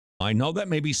I know that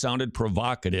maybe sounded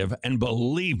provocative, and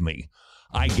believe me,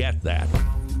 I get that.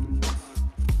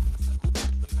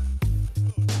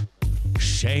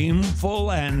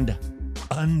 Shameful and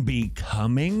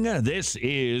unbecoming. This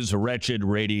is Wretched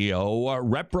Radio,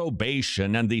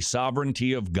 reprobation and the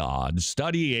sovereignty of God.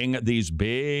 Studying these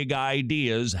big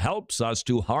ideas helps us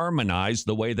to harmonize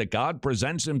the way that God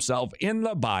presents himself in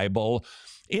the Bible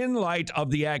in light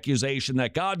of the accusation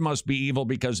that God must be evil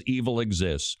because evil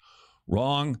exists.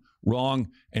 Wrong, wrong,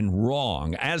 and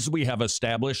wrong, as we have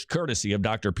established, courtesy of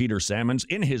Dr. Peter Sammons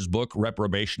in his book,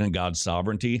 Reprobation and God's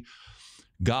Sovereignty.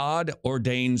 God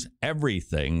ordains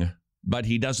everything, but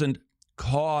he doesn't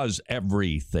cause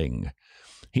everything.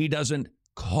 He doesn't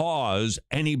cause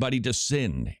anybody to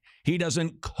sin. He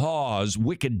doesn't cause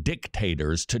wicked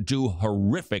dictators to do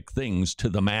horrific things to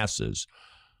the masses.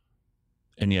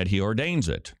 And yet he ordains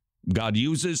it. God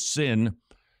uses sin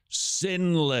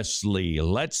sinlessly.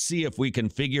 Let's see if we can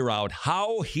figure out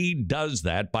how he does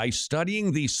that by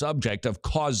studying the subject of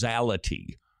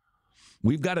causality.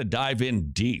 We've got to dive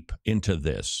in deep into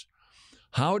this.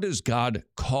 How does God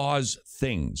cause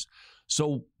things?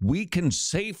 So we can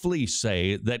safely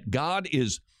say that God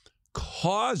is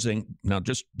causing, now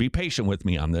just be patient with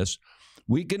me on this.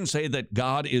 We can say that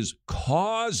God is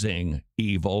causing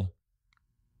evil,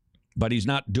 but he's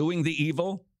not doing the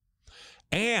evil.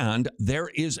 And there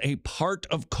is a part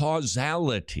of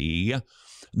causality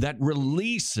that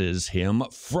releases him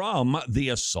from the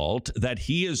assault that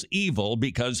he is evil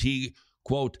because he,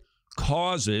 quote,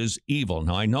 causes evil.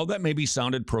 Now, I know that maybe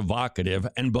sounded provocative,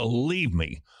 and believe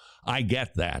me, I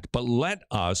get that. But let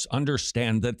us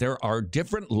understand that there are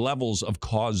different levels of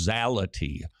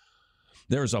causality.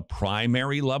 There's a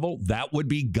primary level, that would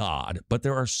be God, but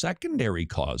there are secondary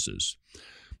causes.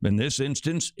 In this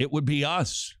instance, it would be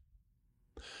us.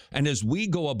 And as we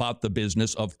go about the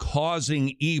business of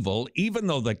causing evil, even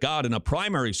though that God in a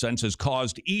primary sense has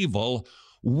caused evil,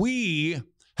 we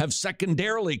have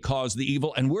secondarily caused the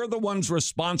evil, and we're the ones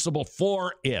responsible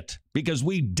for it because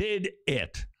we did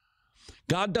it.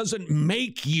 God doesn't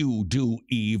make you do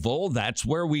evil. That's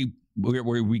where we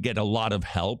get a lot of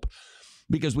help,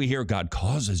 because we hear God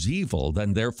causes evil,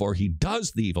 then therefore he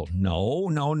does the evil. No,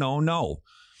 no, no, no.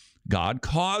 God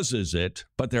causes it,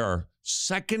 but there are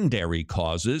secondary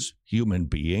causes, human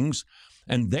beings,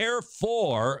 and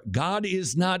therefore God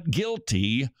is not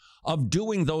guilty of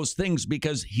doing those things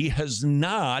because he has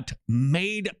not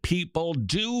made people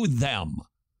do them.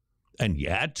 And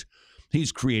yet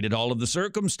he's created all of the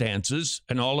circumstances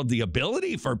and all of the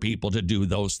ability for people to do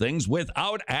those things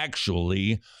without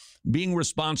actually being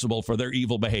responsible for their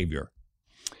evil behavior.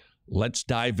 Let's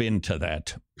dive into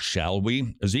that, shall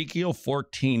we? Ezekiel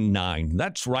 14:9.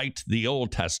 That's right, the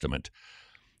Old Testament.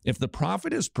 If the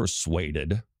prophet is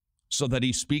persuaded so that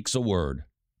he speaks a word,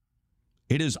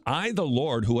 it is I, the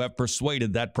Lord, who have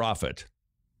persuaded that prophet.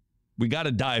 We got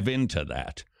to dive into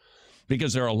that,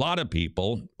 because there are a lot of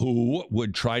people who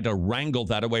would try to wrangle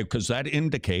that away, because that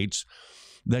indicates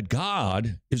that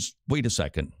God is, wait a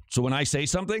second, so when I say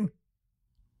something,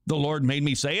 the Lord made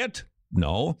me say it?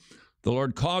 No. The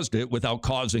Lord caused it without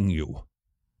causing you.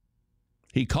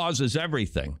 He causes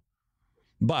everything.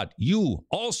 But you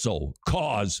also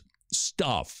cause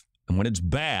stuff. And when it's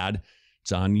bad,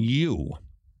 it's on you.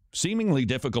 Seemingly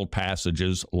difficult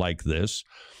passages like this,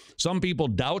 some people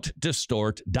doubt,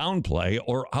 distort, downplay,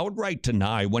 or outright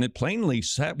deny when it plainly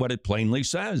what it plainly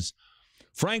says.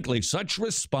 Frankly, such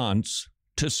response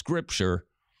to Scripture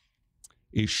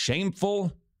is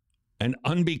shameful and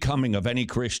unbecoming of any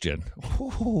Christian.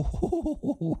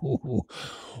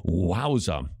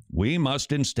 Wowza. We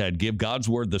must instead give God's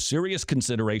word the serious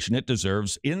consideration it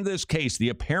deserves. In this case, the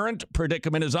apparent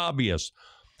predicament is obvious.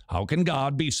 How can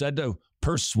God be said to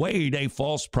persuade a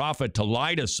false prophet to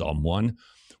lie to someone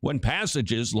when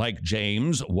passages like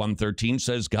James 1:13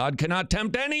 says God cannot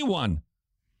tempt anyone,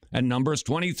 and Numbers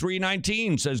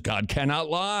 23:19 says God cannot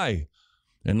lie?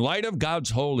 In light of God's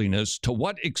holiness, to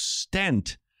what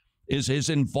extent is his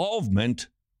involvement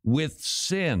with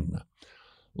sin?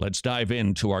 Let's dive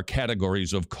into our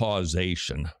categories of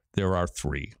causation. There are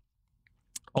three.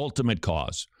 Ultimate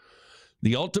cause.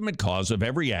 The ultimate cause of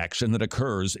every action that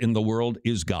occurs in the world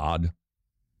is God,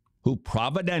 who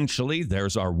providentially,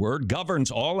 there's our word, governs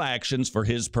all actions for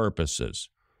his purposes.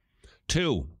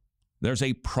 Two, there's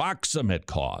a proximate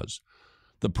cause.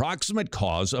 The proximate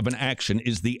cause of an action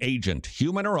is the agent,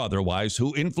 human or otherwise,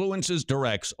 who influences,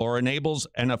 directs, or enables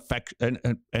an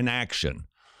action.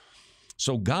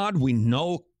 So God, we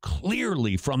know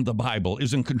clearly from the Bible,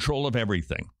 is in control of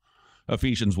everything.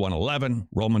 Ephesians 1:11,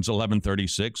 Romans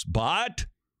 11:36. But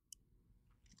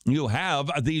you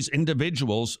have these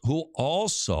individuals who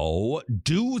also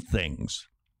do things,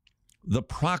 the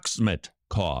proximate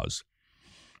cause.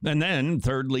 And then,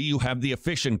 thirdly, you have the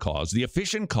efficient cause. The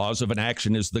efficient cause of an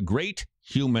action is the great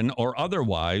human or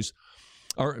otherwise,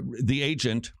 or the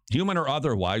agent, human or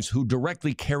otherwise, who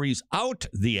directly carries out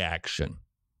the action.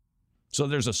 So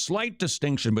there's a slight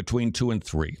distinction between 2 and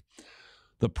 3.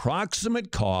 The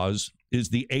proximate cause is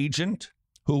the agent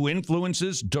who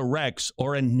influences, directs,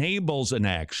 or enables an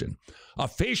action.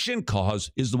 Efficient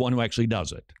cause is the one who actually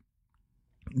does it.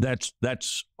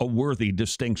 That's a worthy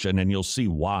distinction, and you'll see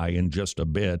why in just a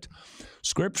bit.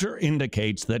 Scripture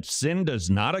indicates that sin does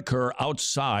not occur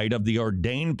outside of the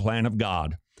ordained plan of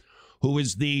God, who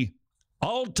is the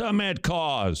ultimate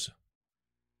cause.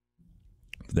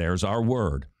 There's our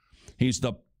word. He's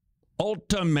the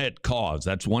ultimate cause.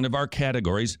 That's one of our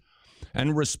categories,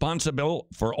 and responsible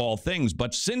for all things.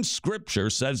 But since Scripture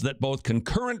says that both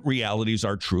concurrent realities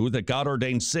are true, that God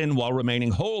ordained sin while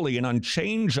remaining holy and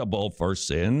unchangeable for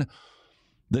sin,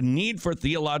 the need for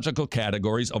theological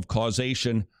categories of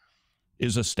causation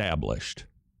is established.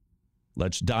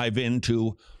 Let's dive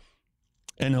into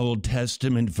an Old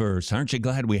Testament verse. Aren't you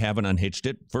glad we haven't unhitched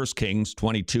it? 1 Kings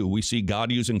 22, we see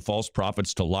God using false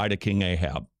prophets to lie to King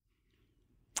Ahab.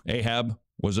 Ahab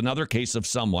was another case of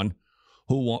someone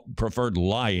who preferred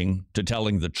lying to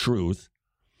telling the truth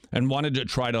and wanted to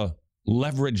try to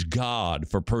leverage God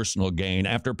for personal gain.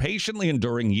 After patiently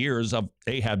enduring years of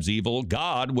Ahab's evil,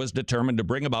 God was determined to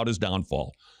bring about his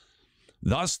downfall.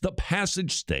 Thus, the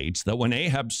passage states that when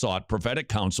Ahab sought prophetic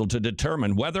counsel to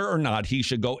determine whether or not he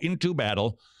should go into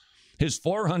battle, his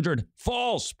 400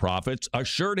 false prophets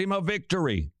assured him of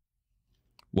victory.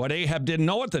 What Ahab didn't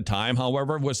know at the time,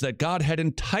 however, was that God had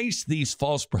enticed these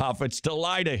false prophets to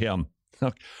lie to him.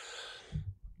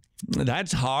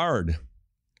 That's hard.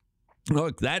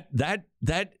 Look, that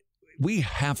we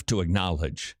have to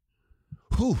acknowledge.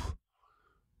 Whew,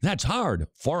 that's hard.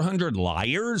 400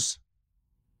 liars,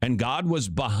 and God was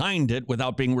behind it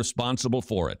without being responsible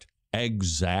for it.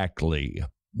 Exactly.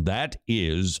 That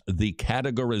is the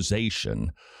categorization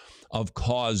of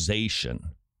causation.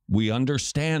 We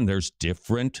understand there's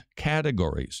different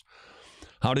categories.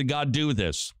 How did God do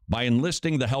this? By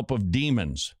enlisting the help of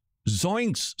demons.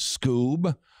 Zoinks,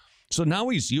 Scoob. So now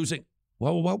he's using,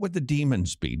 well, what would the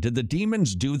demons be? Did the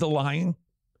demons do the lying?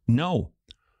 No.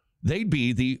 They'd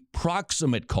be the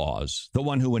proximate cause, the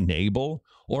one who enable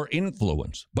or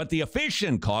influence. But the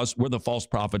efficient cause were the false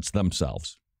prophets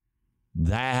themselves.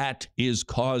 That is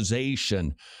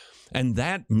causation. And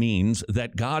that means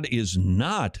that God is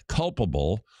not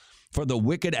culpable for the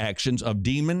wicked actions of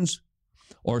demons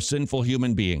or sinful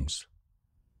human beings.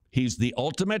 He's the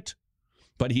ultimate,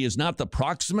 but he is not the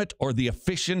proximate or the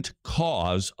efficient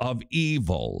cause of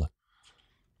evil.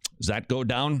 Does that go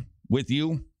down with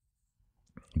you?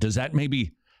 Does that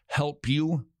maybe help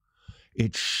you?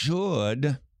 It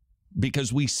should,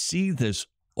 because we see this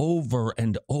over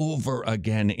and over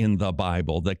again in the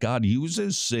Bible, that God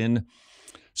uses sin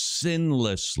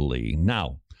sinlessly.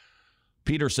 Now,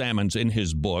 Peter Sammons, in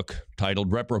his book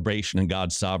titled Reprobation and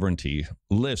God's Sovereignty,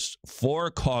 lists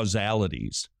 4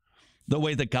 causalities, the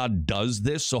way that God does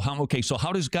this. So how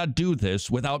does God do this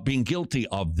without being guilty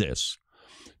of this?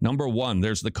 Number 1,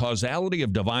 there's the causality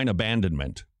of divine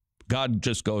abandonment. God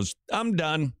just goes, I'm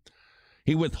done.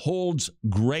 He withholds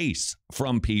grace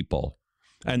from people.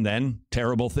 And then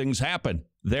terrible things happen.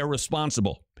 They're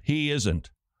responsible. He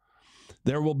isn't.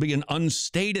 There will be an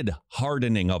unstated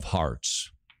hardening of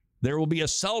hearts. There will be a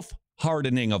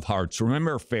self-hardening of hearts.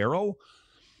 Remember Pharaoh?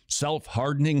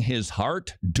 Self-hardening his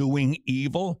heart, doing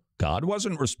evil. God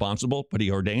wasn't responsible, but he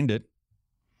ordained it.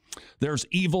 There's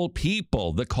evil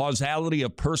people, the causality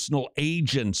of personal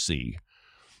agency.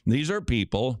 These are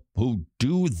people who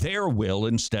do their will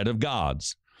instead of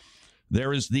God's.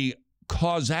 There is the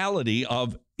causality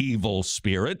of evil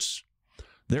spirits.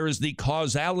 There is the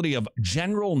causality of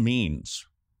general means.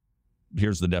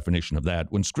 Here's the definition of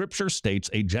that. When Scripture states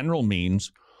a general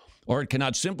means, or it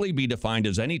cannot simply be defined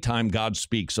as any time God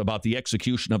speaks about the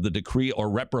execution of the decree or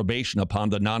reprobation upon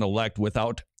the non-elect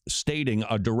without stating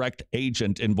a direct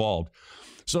agent involved.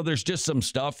 So there's just some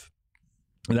stuff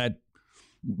that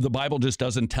the Bible just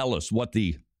doesn't tell us what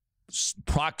the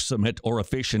proximate or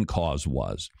efficient cause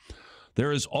was.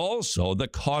 There is also the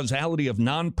causality of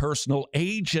non-personal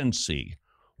agency.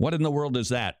 What in the world is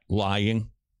that? Lying.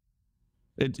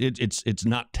 It's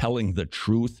not telling the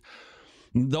truth.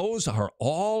 Those are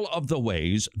all of the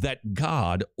ways that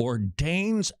God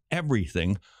ordains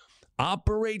everything,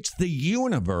 operates the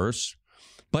universe,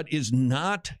 but is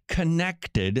not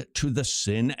connected to the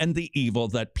sin and the evil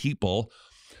that people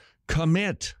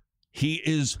commit. He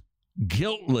is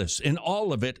guiltless in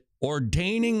all of it,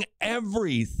 ordaining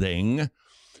everything,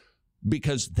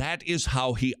 because that is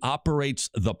how he operates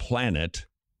the planet,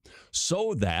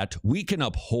 so that we can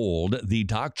uphold the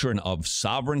doctrine of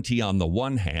sovereignty on the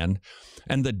one hand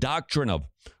and the doctrine of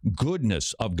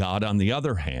goodness of God on the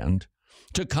other hand,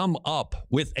 to come up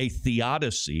with a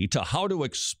theodicy to how to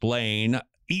explain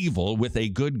evil with a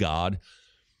good God.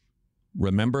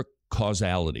 Remember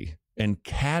causality and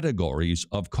categories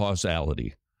of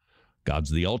causality.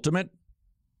 God's the ultimate.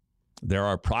 There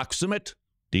are proximate,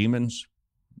 demons,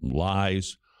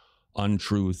 lies,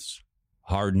 untruths,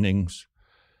 hardenings.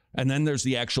 And then there's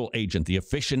the actual agent, the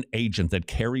efficient agent that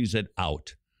carries it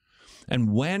out.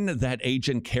 And when that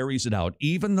agent carries it out,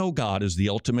 even though God is the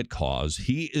ultimate cause,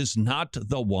 he is not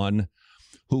the one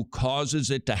who causes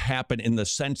it to happen in the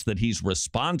sense that he's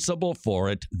responsible for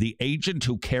it. The agent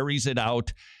who carries it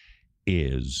out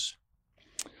is.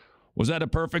 Was that a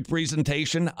perfect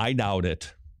presentation? I doubt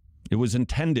it. It was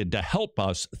intended to help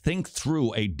us think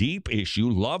through a deep issue,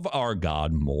 love our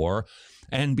God more,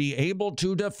 and be able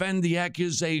to defend the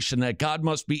accusation that God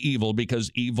must be evil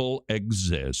because evil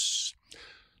exists.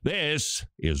 This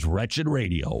is Wretched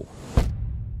Radio.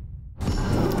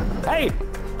 Hey,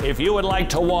 if you would like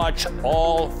to watch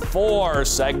all 4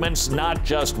 segments, not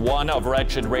just one of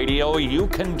Wretched Radio, you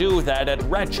can do that at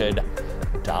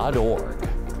wretched.org.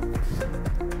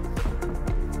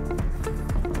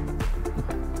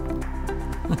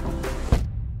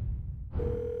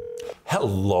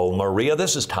 Hello, Maria.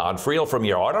 This is Todd Friel from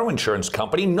your auto insurance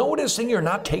company, noticing you're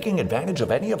not taking advantage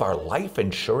of any of our life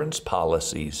insurance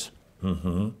policies.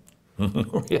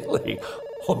 Really?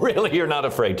 Oh, really? You're not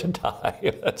afraid to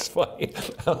die? That's funny.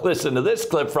 Listen to this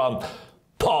clip from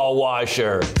Paul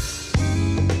Washer.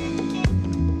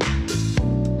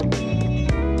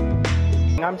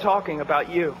 I'm talking about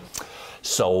you.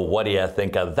 So what do you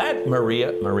think of that,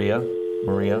 Maria?